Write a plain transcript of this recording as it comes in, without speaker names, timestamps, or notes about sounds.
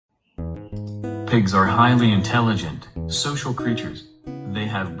Pigs are highly intelligent, social creatures. They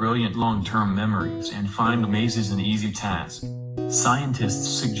have brilliant long-term memories and find mazes an easy task. Scientists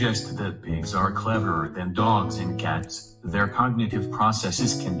suggest that pigs are cleverer than dogs and cats. Their cognitive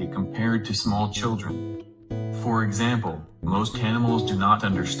processes can be compared to small children. For example, most animals do not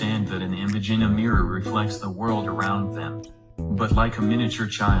understand that an image in a mirror reflects the world around them. But like a miniature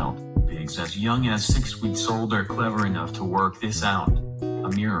child, pigs as young as 6 weeks old are clever enough to work this out. A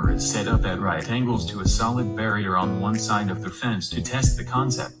mirror is set up at right angles to a solid barrier on one side of the fence to test the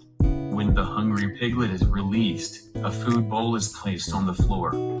concept. When the hungry piglet is released, a food bowl is placed on the floor.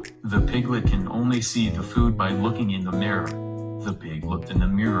 The piglet can only see the food by looking in the mirror. The pig looked in the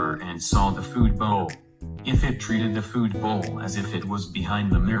mirror and saw the food bowl. If it treated the food bowl as if it was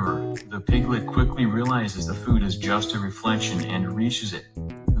behind the mirror, the piglet quickly realizes the food is just a reflection and reaches it.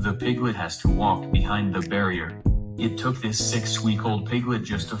 The piglet has to walk behind the barrier. It took this 6-week-old piglet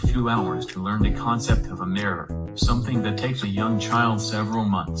just a few hours to learn the concept of a mirror, something that takes a young child several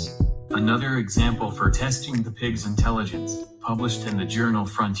months. Another example for testing the pig's intelligence, published in the journal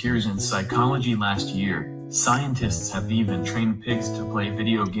Frontiers in Psychology last year, scientists have even trained pigs to play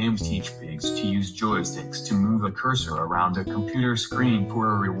video games. Teach pigs to use joysticks to move a cursor around a computer screen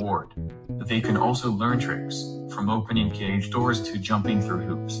for a reward. They can also learn tricks, from opening cage doors to jumping through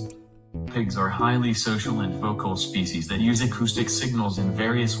hoops. Pigs are highly social and vocal species that use acoustic signals in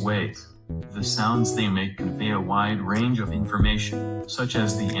various ways. The sounds they make convey a wide range of information, such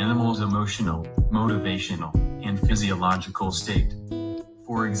as the animal's emotional, motivational, and physiological state.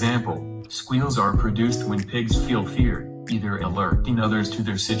 For example, squeals are produced when pigs feel fear, either alerting others to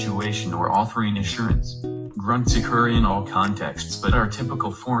their situation or offering assurance. Grunts occur in all contexts but are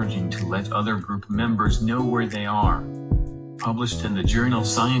typical foraging to let other group members know where they are. Published in the journal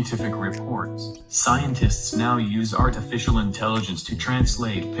Scientific Reports, scientists now use artificial intelligence to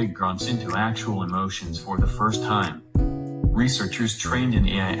translate pig grunts into actual emotions for the first time. Researchers trained an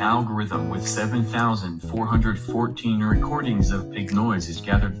AI algorithm with 7,414 recordings of pig noises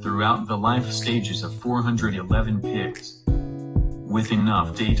gathered throughout the life stages of 411 pigs. With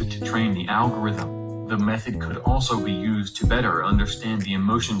enough data to train the algorithm, the method could also be used to better understand the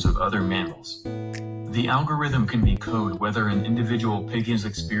emotions of other mammals. The algorithm can decode whether an individual pig is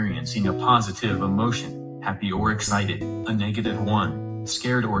experiencing a positive emotion, happy or excited, a negative one,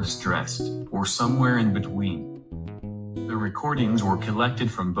 scared or stressed, or somewhere in between. The recordings were collected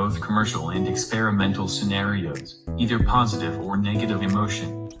from both commercial and experimental scenarios, either positive or negative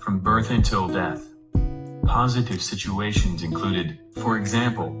emotion, from birth until death. Positive situations included, for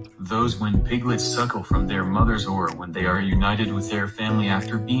example, those when piglets suckle from their mothers or when they are united with their family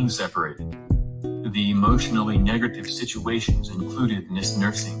after being separated. The emotionally negative situations included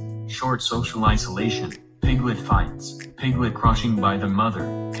nursing, short social isolation, piglet fights, piglet crushing by the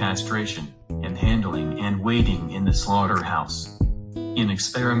mother, castration, and handling and waiting in the slaughterhouse. In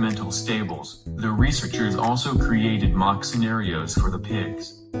experimental stables, the researchers also created mock scenarios for the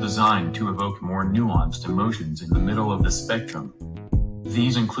pigs, designed to evoke more nuanced emotions in the middle of the spectrum.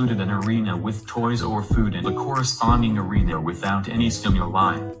 These included an arena with toys or food and a corresponding arena without any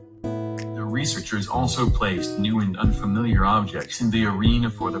stimuli. Researchers also placed new and unfamiliar objects in the arena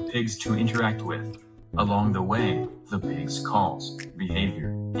for the pigs to interact with. Along the way, the pigs' calls, behavior,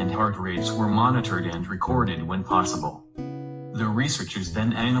 and heart rates were monitored and recorded when possible. The researchers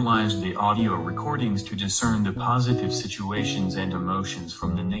then analyzed the audio recordings to discern the positive situations and emotions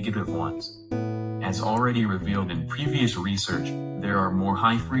from the negative ones. As already revealed in previous research, there are more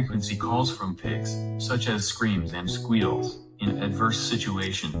high-frequency calls from pigs, such as screams and squeals, in adverse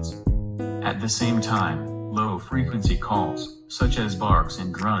situations. At the same time, low-frequency calls, such as barks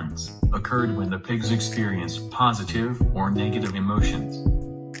and grunts, occurred when the pigs experienced positive or negative emotions.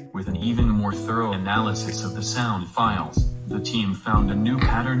 With an even more thorough analysis of the sound files, the team found a new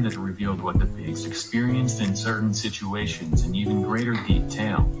pattern that revealed what the pigs experienced in certain situations in even greater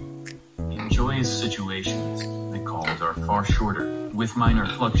detail. In joyous situations, the calls are far shorter, with minor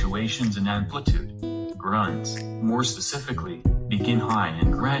fluctuations in amplitude. Grunts, more specifically, begin high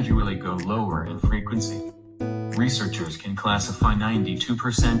and gradually go lower in frequency. Researchers can classify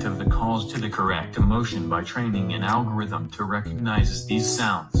 92% of the calls to the correct emotion by training an algorithm to recognize these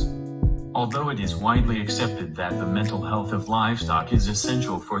sounds. Although it is widely accepted that the mental health of livestock is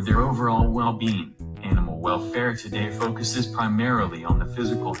essential for their overall well-being, animal welfare today focuses primarily on the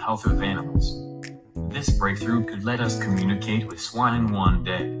physical health of animals. This breakthrough could let us communicate with swine one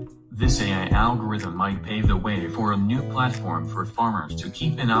day. This AI algorithm might pave the way for a new platform for farmers to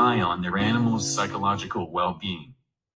keep an eye on their animals' psychological well-being.